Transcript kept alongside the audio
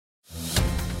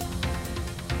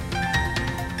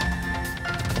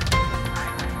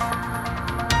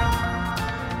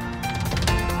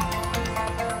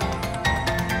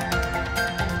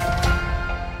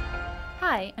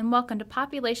and welcome to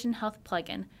Population Health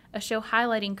Plug-in, a show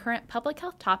highlighting current public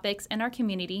health topics in our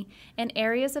community and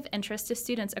areas of interest to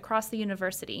students across the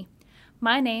university.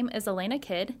 My name is Elena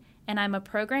Kidd, and I'm a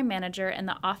program manager in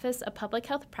the Office of Public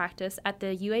Health Practice at the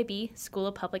UAB School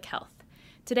of Public Health.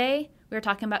 Today, we're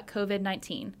talking about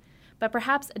COVID-19, but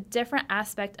perhaps a different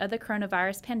aspect of the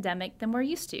coronavirus pandemic than we're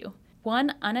used to.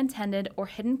 One unintended or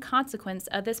hidden consequence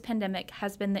of this pandemic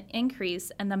has been the increase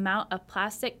in the amount of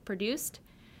plastic produced,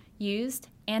 used,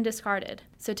 and discarded.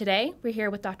 So today, we're here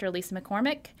with Dr. Lisa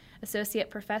McCormick, Associate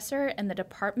Professor in the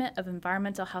Department of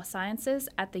Environmental Health Sciences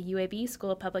at the UAB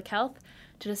School of Public Health,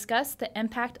 to discuss the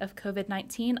impact of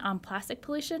COVID-19 on plastic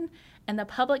pollution and the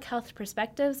public health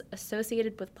perspectives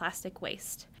associated with plastic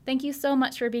waste. Thank you so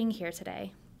much for being here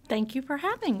today. Thank you for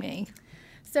having me.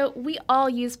 So we all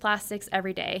use plastics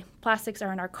every day. Plastics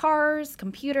are in our cars,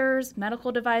 computers,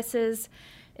 medical devices.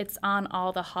 It's on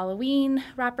all the Halloween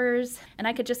wrappers, and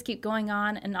I could just keep going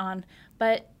on and on.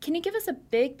 But can you give us a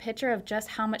big picture of just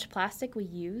how much plastic we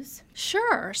use?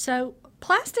 Sure. So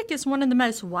plastic is one of the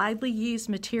most widely used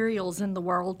materials in the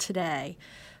world today.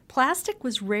 Plastic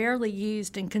was rarely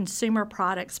used in consumer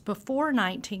products before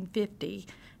 1950.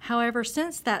 However,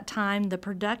 since that time, the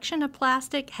production of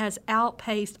plastic has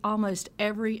outpaced almost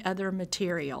every other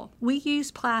material. We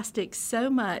use plastic so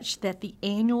much that the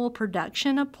annual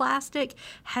production of plastic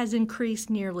has increased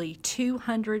nearly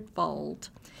 200-fold.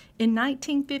 In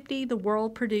 1950, the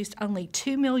world produced only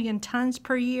 2 million tons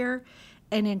per year,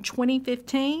 and in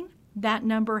 2015, that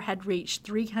number had reached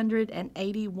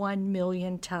 381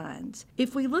 million tons.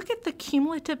 If we look at the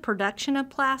cumulative production of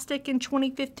plastic in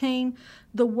 2015,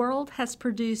 the world has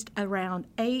produced around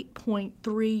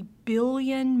 8.3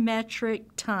 billion metric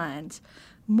tons,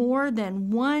 more than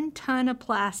 1 ton of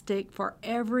plastic for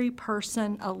every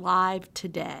person alive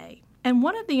today. And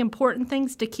one of the important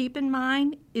things to keep in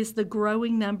mind is the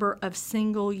growing number of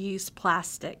single-use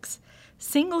plastics.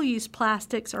 Single-use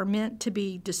plastics are meant to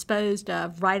be disposed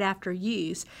of right after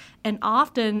use, and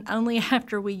often only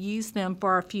after we use them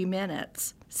for a few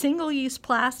minutes. Single-use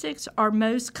plastics are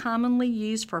most commonly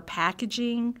used for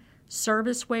packaging,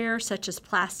 serviceware such as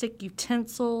plastic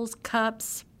utensils,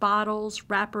 cups, bottles,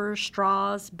 wrappers,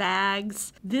 straws,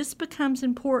 bags. This becomes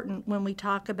important when we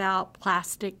talk about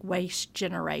plastic waste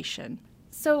generation.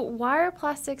 So why are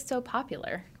plastics so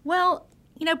popular? Well,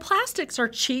 plastics are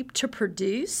cheap to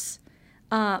produce.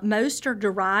 Most are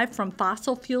derived from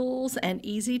fossil fuels and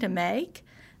easy to make.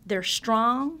 They're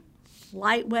strong,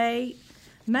 lightweight.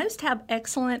 Most have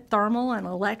excellent thermal and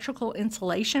electrical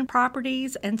insulation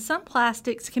properties, and some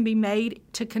plastics can be made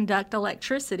to conduct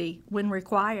electricity when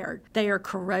required. They are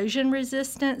corrosion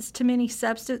resistant to many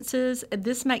substances, and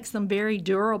this makes them very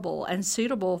durable and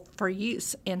suitable for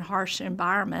use in harsh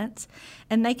environments.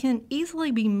 And they can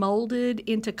easily be molded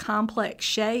into complex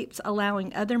shapes,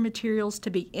 allowing other materials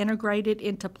to be integrated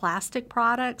into plastic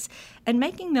products and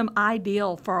making them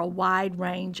ideal for a wide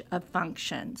range of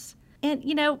functions. And,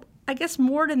 I guess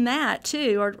more than that,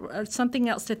 too, or something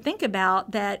else to think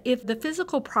about, that if the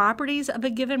physical properties of a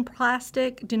given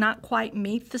plastic do not quite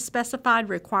meet the specified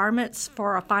requirements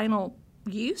for a final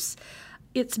use,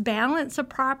 its balance of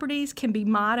properties can be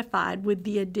modified with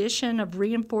the addition of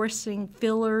reinforcing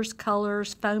fillers,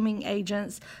 colors, foaming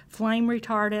agents, flame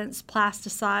retardants,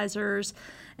 plasticizers,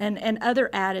 and other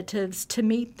additives to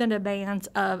meet the demands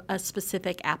of a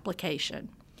specific application.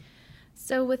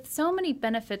 So with so many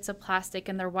benefits of plastic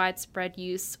and their widespread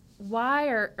use, why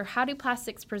or how do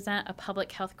plastics present a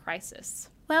public health crisis?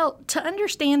 Well, to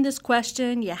understand this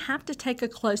question, you have to take a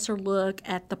closer look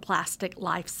at the plastic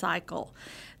life cycle.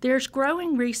 There's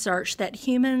growing research that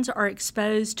humans are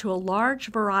exposed to a large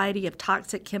variety of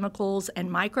toxic chemicals and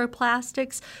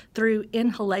microplastics through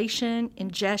inhalation,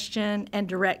 ingestion, and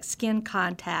direct skin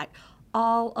contact,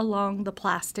 all along the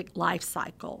plastic life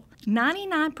cycle.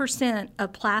 99%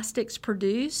 of plastics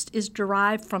produced is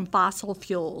derived from fossil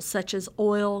fuels such as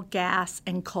oil, gas,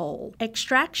 and coal.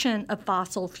 Extraction of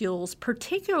fossil fuels,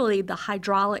 particularly the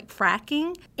hydraulic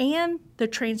fracking and the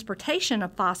transportation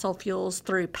of fossil fuels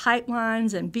through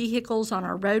pipelines and vehicles on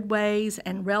our roadways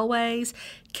and railways,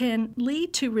 can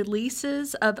lead to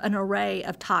releases of an array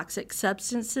of toxic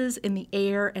substances in the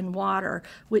air and water,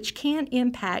 which can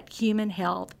impact human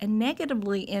health and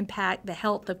negatively impact the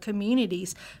health of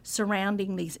communities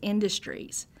surrounding these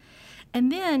industries. And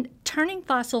then turning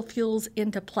fossil fuels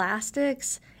into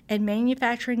plastics and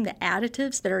manufacturing the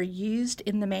additives that are used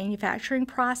in the manufacturing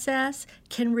process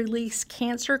can release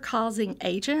cancer-causing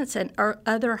agents and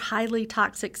other highly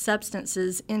toxic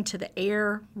substances into the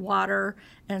air, water,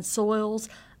 and soils,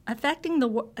 affecting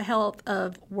the health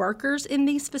of workers in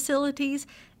these facilities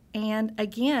and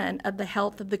again of the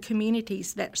health of the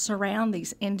communities that surround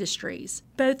these industries.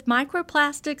 Both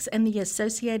microplastics and the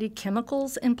associated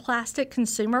chemicals in plastic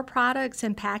consumer products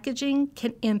and packaging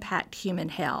can impact human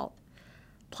health.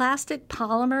 Plastic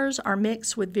polymers are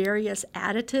mixed with various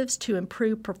additives to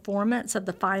improve performance of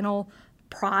the final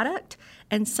product,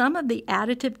 and some of the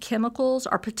additive chemicals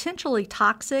are potentially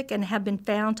toxic and have been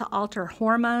found to alter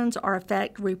hormones or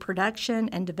affect reproduction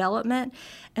and development.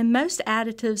 And most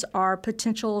additives are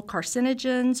potential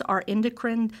carcinogens or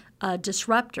endocrine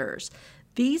disruptors.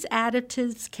 These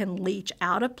additives can leach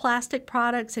out of plastic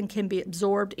products and can be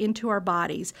absorbed into our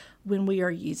bodies when we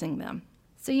are using them.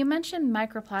 So you mentioned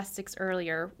microplastics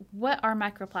earlier. What are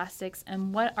microplastics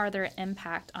and what are their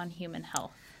impact on human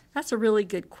health? That's a really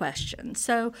good question.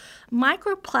 So,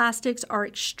 microplastics are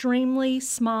extremely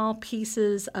small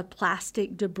pieces of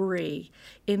plastic debris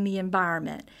in the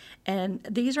environment, and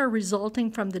these are resulting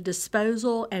from the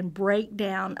disposal and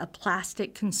breakdown of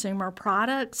plastic consumer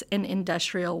products and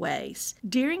industrial waste.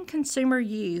 During consumer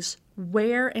use,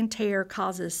 wear and tear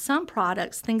causes some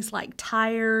products, things like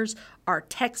tires or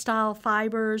textile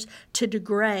fibers, to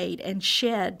degrade and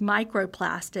shed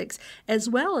microplastics as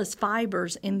well as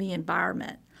fibers in the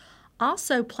environment.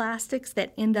 Also, plastics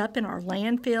that end up in our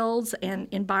landfills and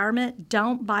environment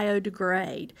don't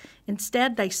biodegrade.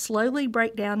 Instead, they slowly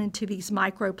break down into these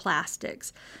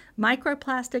microplastics.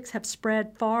 Microplastics have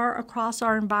spread far across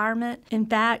our environment. In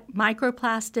fact,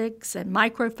 microplastics and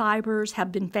microfibers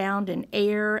have been found in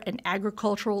air and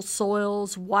agricultural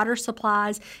soils, water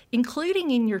supplies, including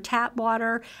in your tap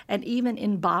water and even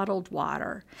in bottled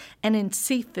water, and in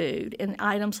seafood, in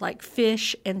items like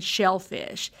fish and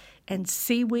shellfish, and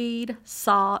seaweed,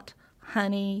 salt,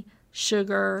 honey,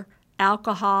 sugar,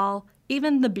 alcohol,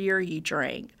 even the beer you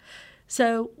drink.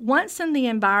 So once in the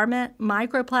environment,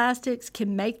 microplastics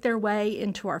can make their way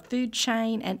into our food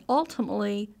chain and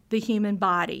ultimately the human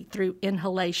body through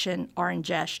inhalation or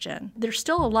ingestion. There's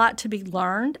still a lot to be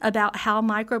learned about how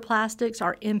microplastics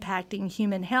are impacting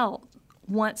human health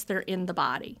once they're in the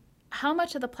body. How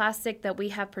much of the plastic that we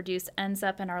have produced ends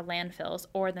up in our landfills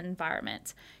or the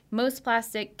environment? Most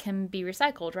plastic can be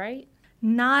recycled, right?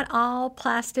 Not all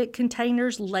plastic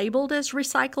containers labeled as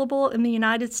recyclable in the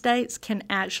United States can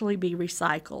actually be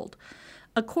recycled.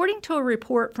 According to a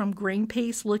report from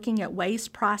Greenpeace looking at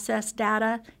waste process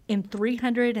data in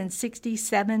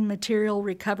 367 material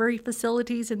recovery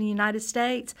facilities in the United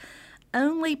States,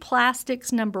 only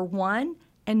plastics number 1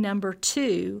 and number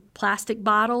 2, plastic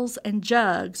bottles and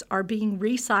jugs, are being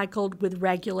recycled with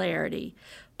regularity.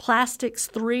 Plastics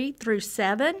 3 through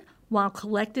 7, while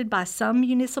collected by some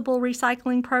municipal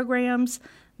recycling programs,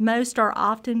 most are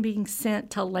often being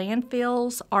sent to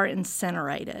landfills or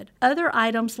incinerated. Other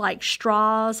items like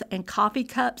straws and coffee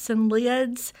cups and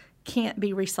lids can't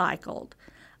be recycled.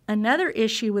 Another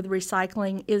issue with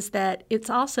recycling is that it's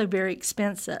also very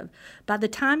expensive. By the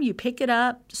time you pick it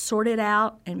up, sort it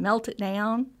out, and melt it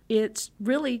down, it's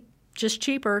really just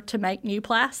cheaper to make new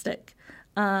plastic.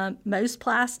 Most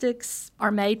plastics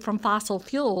are made from fossil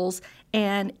fuels,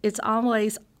 and it's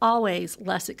always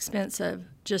less expensive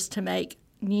just to make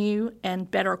new and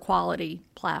better quality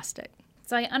plastic.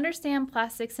 So I understand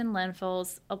plastics in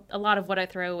landfills. A lot of what I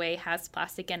throw away has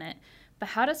plastic in it. But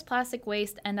how does plastic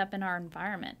waste end up in our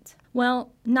environment?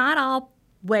 Well, not all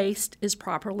waste is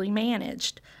properly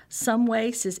managed. Some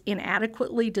waste is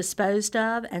inadequately disposed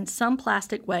of, and some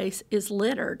plastic waste is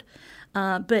littered.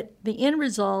 But the end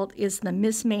result is the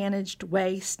mismanaged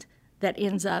waste that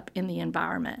ends up in the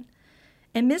environment.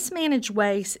 And mismanaged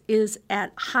waste is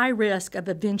at high risk of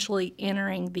eventually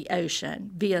entering the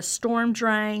ocean via storm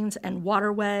drains and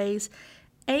waterways.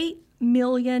 8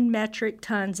 million metric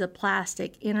tons of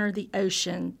plastic enter the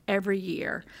ocean every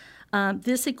year.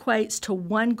 This equates to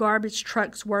one garbage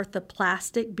truck's worth of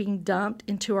plastic being dumped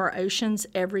into our oceans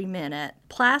every minute.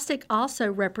 Plastic also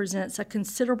represents a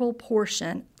considerable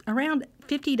portion, around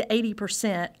 50 to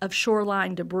 80% of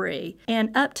shoreline debris,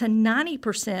 and up to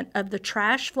 90% of the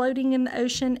trash floating in the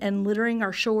ocean and littering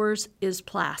our shores is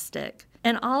plastic.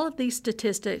 And all of these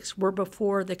statistics were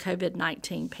before the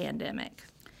COVID-19 pandemic.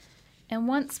 And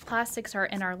once plastics are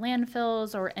in our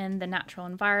landfills or in the natural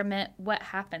environment, what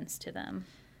happens to them?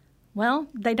 Well,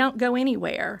 they don't go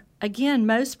anywhere. Again,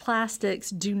 most plastics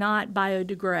do not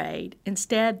biodegrade.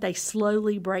 Instead, they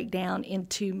slowly break down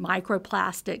into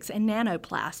microplastics and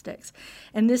nanoplastics.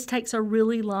 And this takes a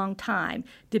really long time,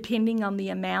 depending on the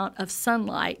amount of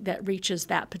sunlight that reaches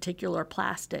that particular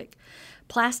plastic.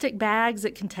 Plastic bags,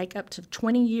 it can take up to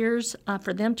 20 years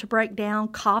for them to break down.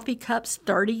 Coffee cups,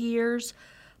 30 years.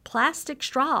 Plastic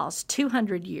straws,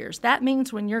 200 years. That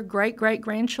means when your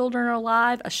great-great-grandchildren are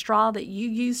alive, a straw that you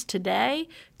use today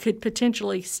could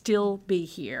potentially still be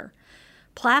here.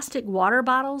 Plastic water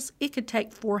bottles, it could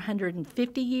take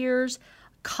 450 years.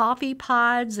 Coffee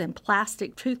pods and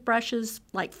plastic toothbrushes,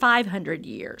 like 500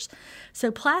 years. So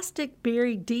plastic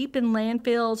buried deep in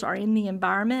landfills or in the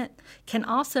environment can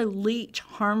also leach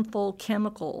harmful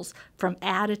chemicals from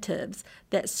additives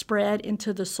that spread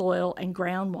into the soil and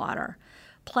groundwater.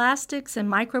 Plastics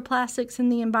and microplastics in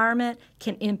the environment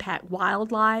can impact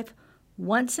wildlife.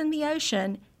 Once in the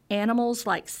ocean, animals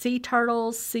like sea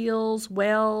turtles, seals,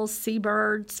 whales,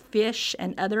 seabirds, fish,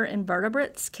 and other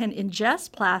invertebrates can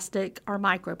ingest plastic or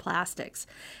microplastics.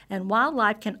 And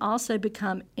wildlife can also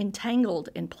become entangled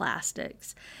in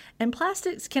plastics. And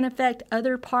plastics can affect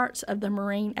other parts of the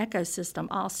marine ecosystem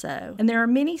also. And there are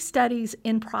many studies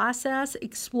in process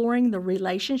exploring the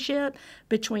relationship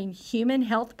between human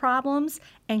health problems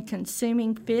and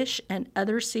consuming fish and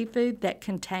other seafood that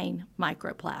contain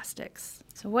microplastics.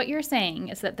 So what you're saying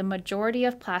is that the majority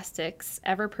of plastics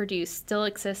ever produced still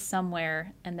exists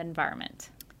somewhere in the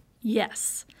environment.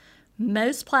 Yes.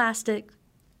 Most plastic,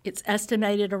 it's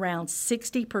estimated around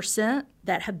 60%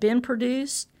 that have been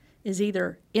produced is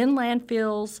either in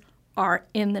landfills or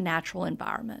in the natural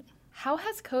environment. How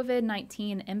has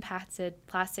COVID-19 impacted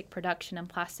plastic production and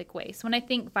plastic waste? When I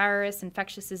think virus,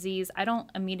 infectious disease, I don't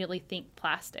immediately think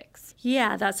plastics.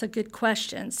 Yeah, that's a good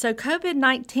question. So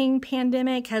COVID-19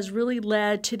 pandemic has really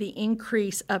led to the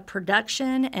increase of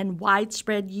production and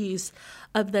widespread use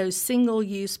of those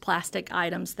single-use plastic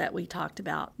items that we talked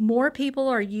about. More people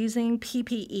are using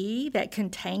PPE that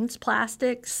contains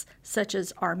plastics, such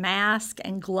as our mask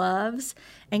and gloves,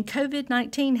 and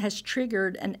COVID-19 has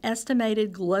triggered an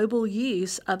estimated global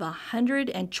use of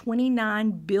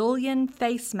 129 billion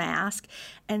face masks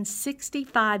and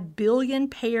 65 billion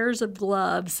pairs of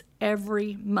gloves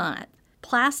every month.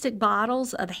 Plastic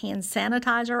bottles of hand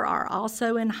sanitizer are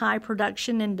also in high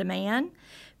production and demand.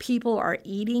 People are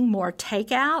eating more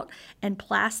takeout, and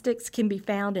plastics can be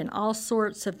found in all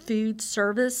sorts of food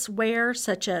serviceware,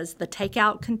 such as the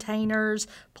takeout containers,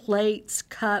 plates,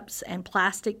 cups, and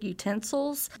plastic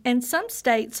utensils. And some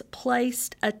states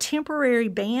placed a temporary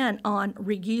ban on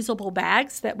reusable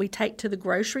bags that we take to the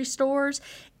grocery stores,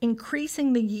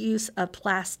 increasing the use of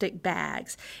plastic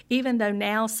bags, even though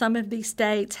now some of these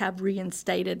states have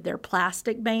reinstated their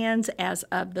plastic bans as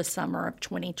of the summer of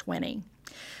 2020.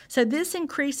 So this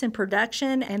increase in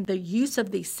production and the use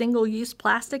of these single-use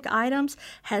plastic items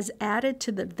has added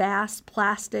to the vast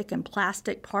plastic and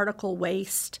plastic particle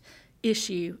waste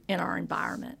issue in our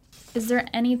environment. Is there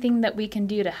anything that we can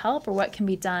do to help, or what can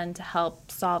be done to help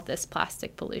solve this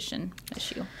plastic pollution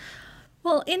issue?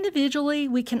 Well, individually,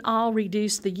 we can all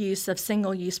reduce the use of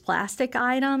single-use plastic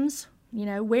items. You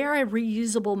know, wear a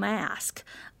reusable mask.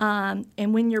 And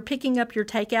when you're picking up your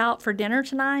takeout for dinner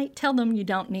tonight, tell them you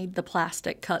don't need the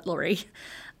plastic cutlery.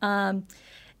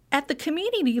 At the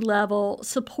community level,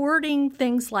 supporting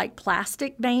things like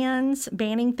plastic bans,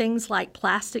 banning things like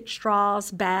plastic straws,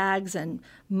 bags, and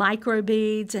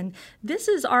microbeads, and this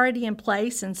is already in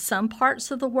place in some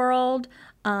parts of the world,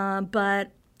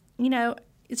 but, you know,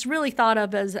 it's really thought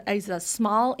of as a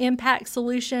small impact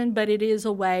solution, but it is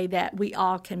a way that we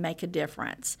all can make a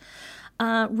difference.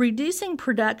 Reducing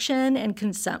production and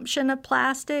consumption of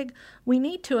plastic, we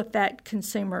need to affect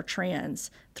consumer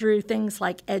trends through things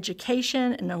like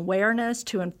education and awareness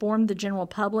to inform the general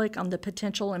public on the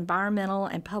potential environmental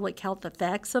and public health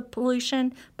effects of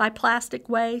pollution by plastic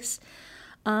waste.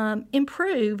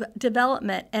 Improve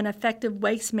development and effective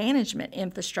waste management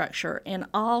infrastructure in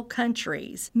all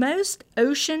countries. Most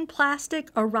ocean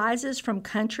plastic arises from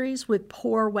countries with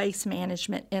poor waste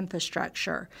management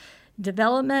infrastructure.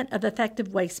 Development of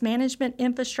effective waste management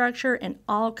infrastructure in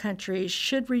all countries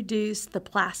should reduce the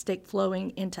plastic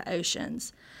flowing into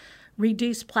oceans.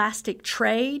 Reduce plastic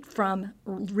trade from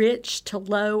rich to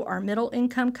low or middle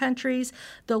income countries.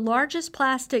 The largest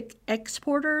plastic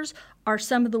exporters are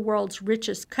some of the world's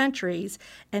richest countries,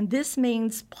 and this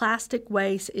means plastic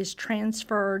waste is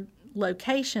transferred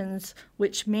locations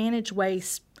which manage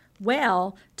waste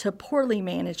well to poorly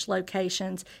managed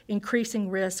locations,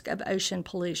 increasing risk of ocean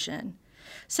pollution.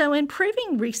 So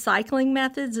improving recycling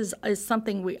methods is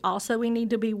something we need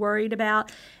to be worried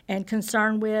about and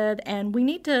concerned with, and we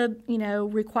need to,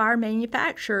 require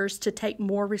manufacturers to take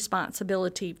more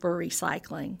responsibility for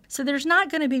recycling. So there's not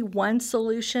going to be one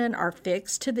solution or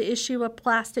fix to the issue of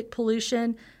plastic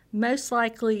pollution. Most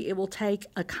likely it will take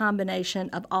a combination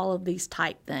of all of these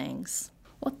type things.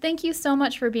 Well, thank you so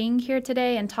much for being here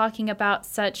today and talking about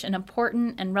such an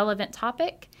important and relevant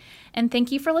topic. And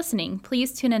thank you for listening.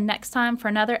 Please tune in next time for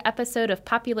another episode of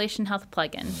Population Health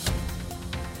Plug-in.